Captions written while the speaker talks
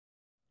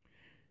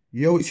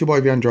Yo, it's your boy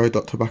the Android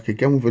Doctor back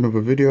again with another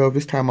video.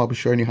 This time I'll be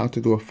showing you how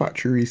to do a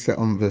factory reset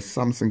on the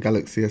Samsung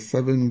Galaxy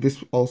S7.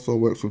 This also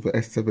works with the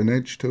S7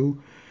 Edge too.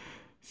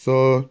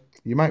 So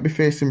you might be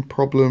facing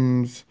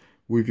problems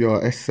with your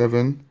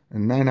S7,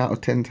 and 9 out of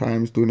 10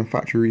 times doing a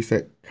factory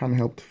reset can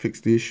help to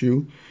fix the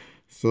issue.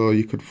 So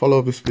you could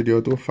follow this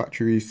video, do a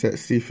factory reset,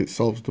 see if it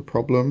solves the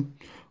problem.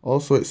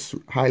 Also, it's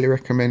highly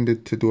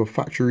recommended to do a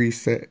factory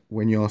reset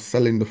when you're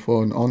selling the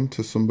phone on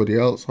to somebody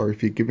else, or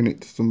if you're giving it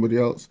to somebody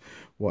else,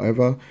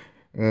 whatever.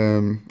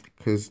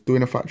 Because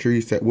doing a factory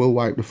reset will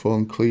wipe the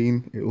phone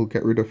clean. It will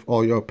get rid of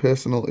all your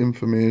personal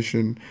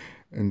information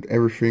and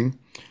everything.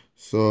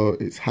 So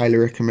it's highly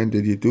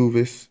recommended you do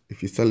this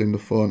if you're selling the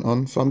phone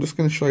on. So I'm just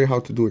going to show you how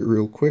to do it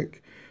real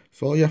quick.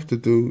 So all you have to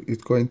do is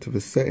go into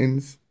the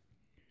settings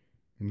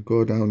and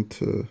go down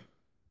to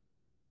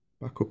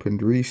backup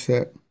and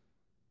reset,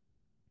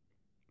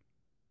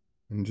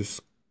 and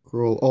just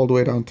scroll all the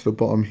way down to the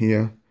bottom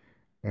here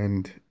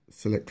and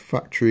select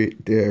factory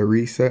data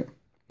reset.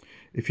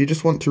 If you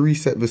just want to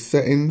reset the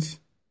settings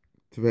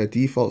to their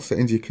default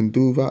settings, you can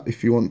do that.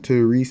 If you want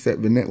to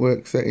reset the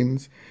network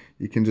settings,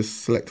 you can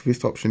just select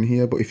this option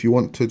here. But if you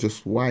want to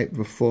just wipe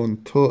the phone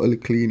totally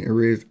clean,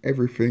 erase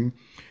everything,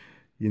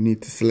 you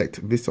need to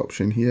select this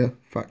option here,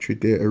 factory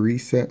data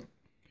reset.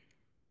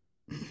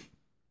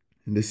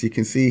 And as you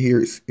can see here,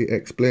 it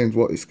explains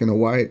what it's going to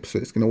wipe. So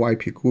it's going to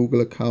wipe your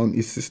Google account,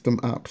 your system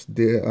apps,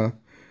 data,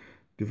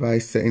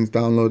 device settings,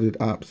 downloaded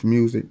apps,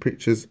 music,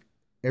 pictures,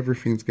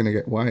 everything's going to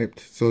get wiped.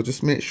 So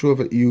just make sure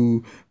that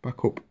you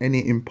back up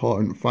any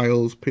important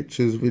files,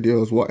 pictures,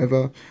 videos,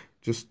 whatever.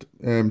 Just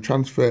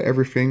transfer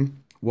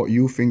everything, what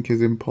you think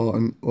is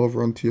important,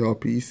 over onto your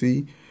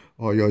PC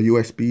or your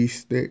USB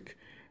stick.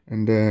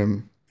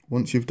 And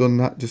once you've done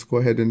that, just go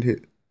ahead and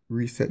hit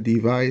reset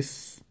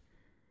device.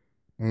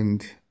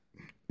 And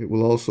it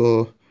will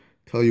also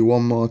tell you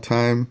one more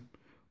time,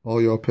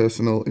 all your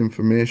personal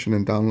information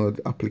and download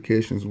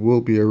applications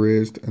will be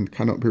erased and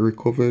cannot be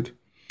recovered.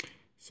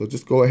 So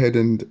just go ahead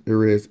and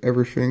erase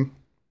everything.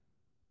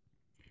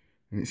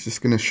 And it's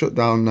just going to shut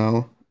down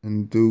now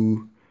and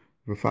do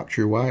the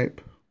factory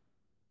wipe.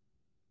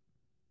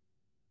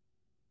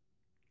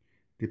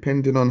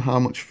 Depending on how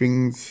much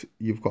things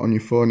you've got on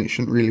your phone, it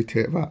shouldn't really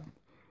take that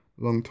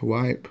long to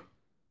wipe.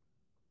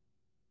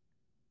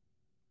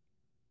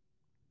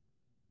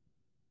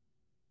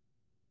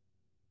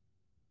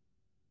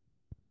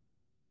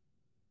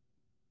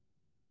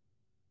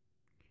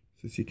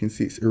 So as you can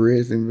see, it's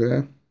erasing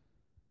there.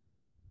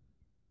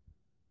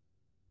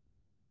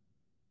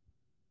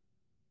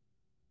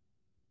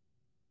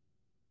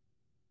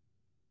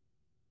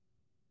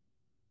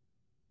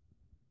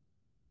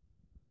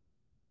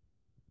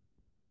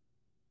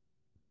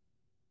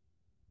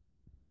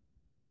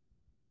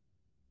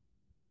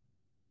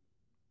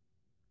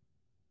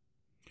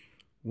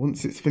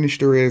 Once it's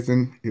finished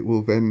erasing, it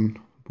will then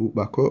boot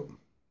back up.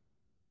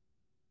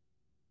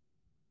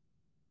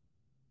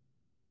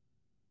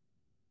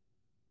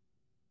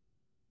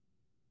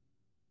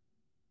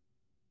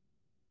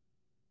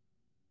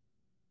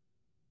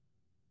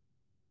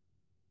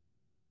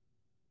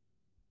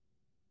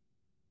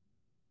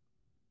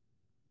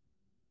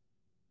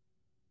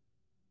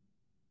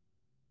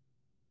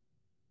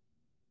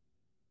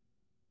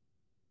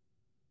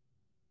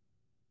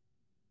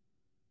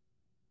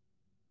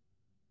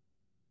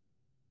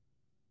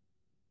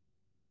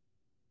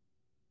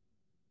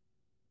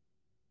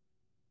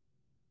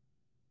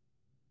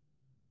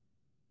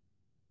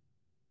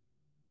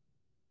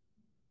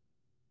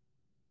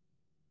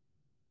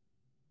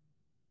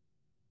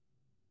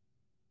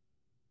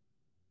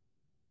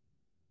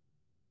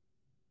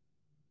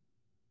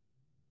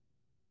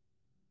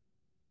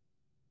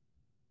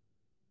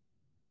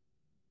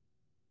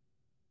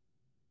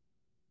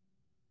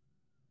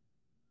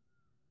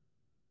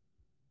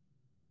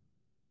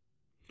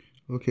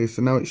 Okay,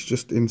 so now it's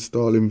just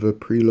installing the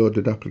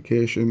preloaded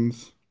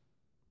applications.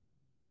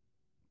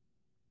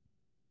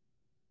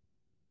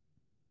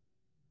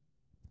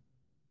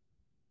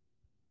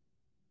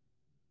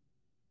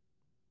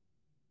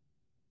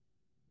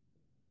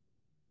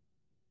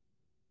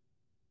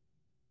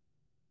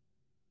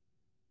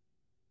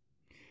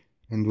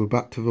 And we're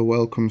back to the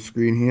welcome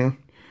screen here.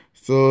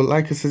 So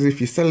like I said, if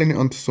you're selling it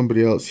onto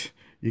somebody else,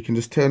 you can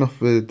just turn off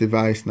the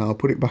device now,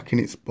 put it back in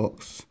its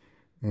box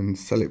and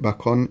sell it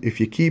back on. If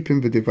you're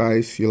keeping the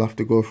device, you'll have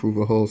to go through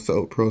the whole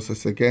setup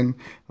process again,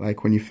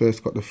 like when you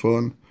first got the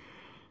phone.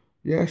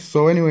 Yeah,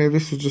 so anyway,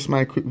 this was just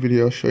my quick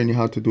video showing you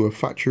how to do a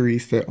factory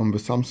reset on the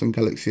Samsung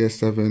Galaxy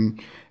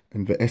S7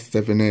 and the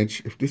S7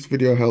 Edge. If this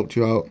video helped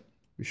you out,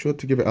 be sure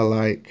to give it a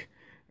like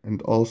and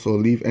also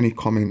leave any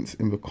comments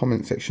in the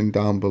comment section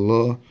down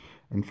below.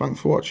 And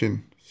thanks for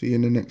watching. See you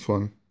in the next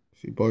one.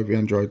 See you boy the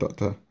Android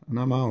Doctor, and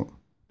I'm out.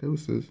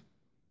 Deuces.